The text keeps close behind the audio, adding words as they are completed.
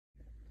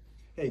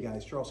Hey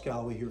guys, Charles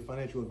Calloway here,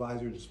 financial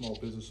advisor to small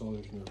business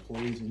owners and their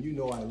employees. And you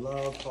know I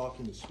love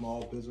talking to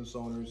small business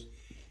owners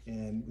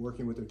and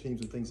working with their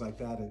teams and things like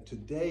that. And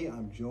today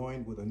I'm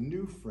joined with a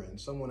new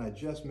friend, someone I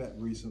just met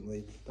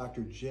recently,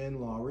 Dr. Jen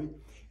Lowry,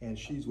 and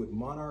she's with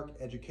Monarch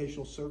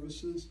Educational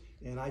Services.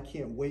 And I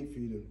can't wait for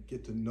you to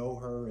get to know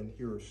her and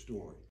hear her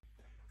story.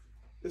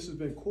 This has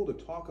been cool to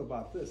talk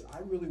about this. I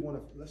really want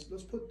to,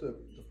 let's put the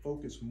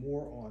focus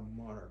more on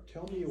Monarch.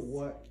 Tell me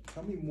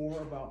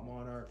more about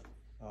Monarch.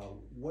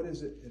 What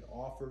is it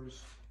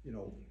offers,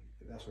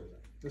 that sort of thing.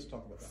 Let's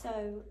talk about that.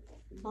 So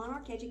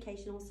Monarch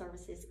Educational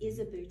Services is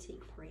a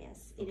boutique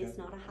press. It is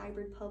not a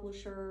hybrid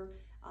publisher.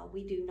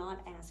 We do not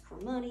ask for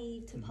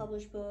money to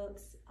publish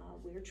books.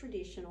 We're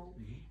traditional,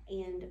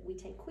 and we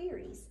take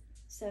queries.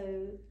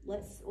 So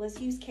let's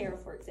use Kara,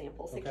 for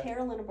example. So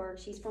Kara Linneberg,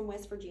 she's from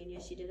West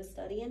Virginia. She did a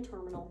study in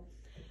terminal.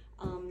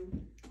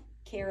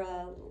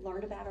 Kara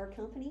learned about our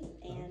company,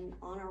 and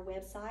on our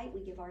website, we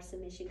give our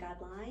submission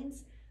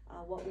guidelines.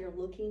 What we're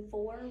looking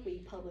for. We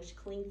publish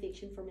clean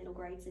fiction for middle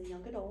grades and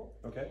young adult.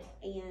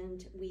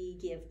 And we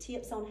give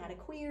tips on how to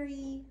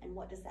query and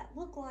what does that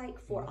look like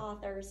for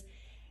authors.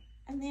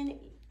 And then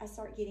I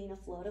start getting a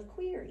flood of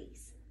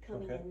queries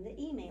coming in the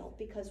email,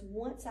 because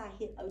once I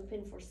hit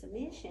open for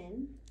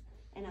submission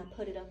and I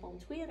put it up on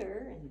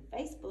Twitter and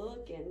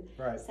Facebook and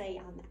say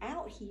I'm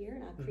out here,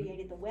 and I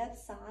created the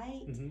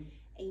website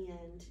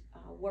and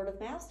word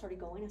of mouth started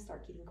going, I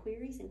start getting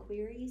queries and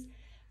queries.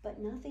 But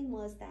nothing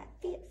was that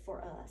fit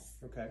for us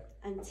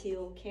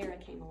until Kara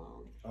came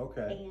along.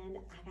 And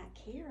I got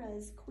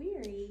Kara's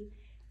query,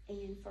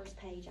 and first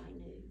page I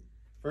knew.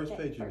 First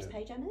page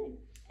I knew.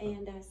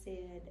 And I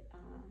said,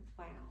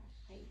 wow,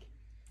 like,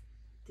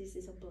 this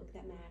is a book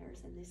that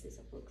matters, and this is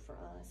a book for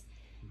us.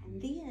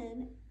 And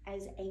then,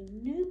 as a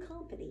new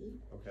company,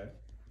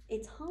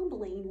 it's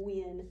humbling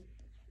when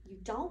you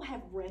don't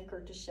have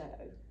record to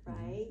show,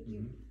 right?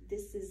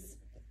 This is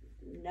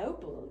no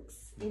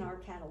books in our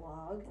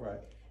catalog.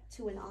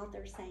 To an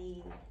author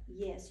saying,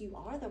 yes, you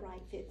are the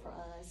right fit for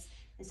us.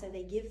 And so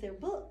they give their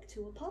book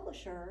to a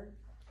publisher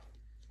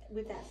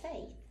with that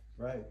faith.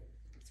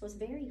 So it's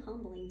very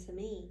humbling to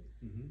me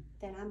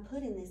that I'm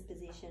put in this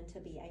position to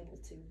be able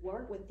to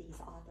work with these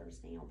authors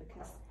now,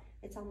 because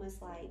it's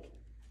almost like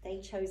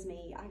they chose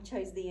me, I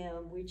chose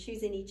them, we're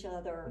choosing each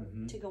other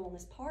to go on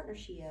this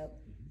partnership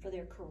for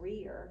their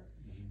career.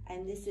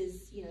 And this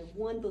is,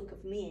 one book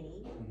of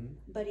many,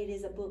 but it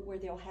is a book where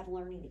they'll have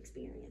learning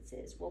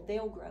experiences. Well,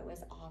 they'll grow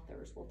as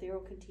authors. Well, they'll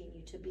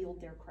continue to build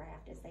their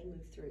craft as they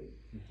move through.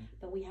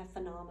 But we have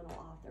phenomenal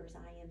authors.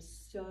 I am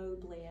so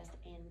blessed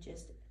and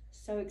just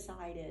so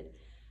excited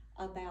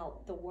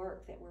about the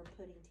work that we're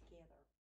putting together.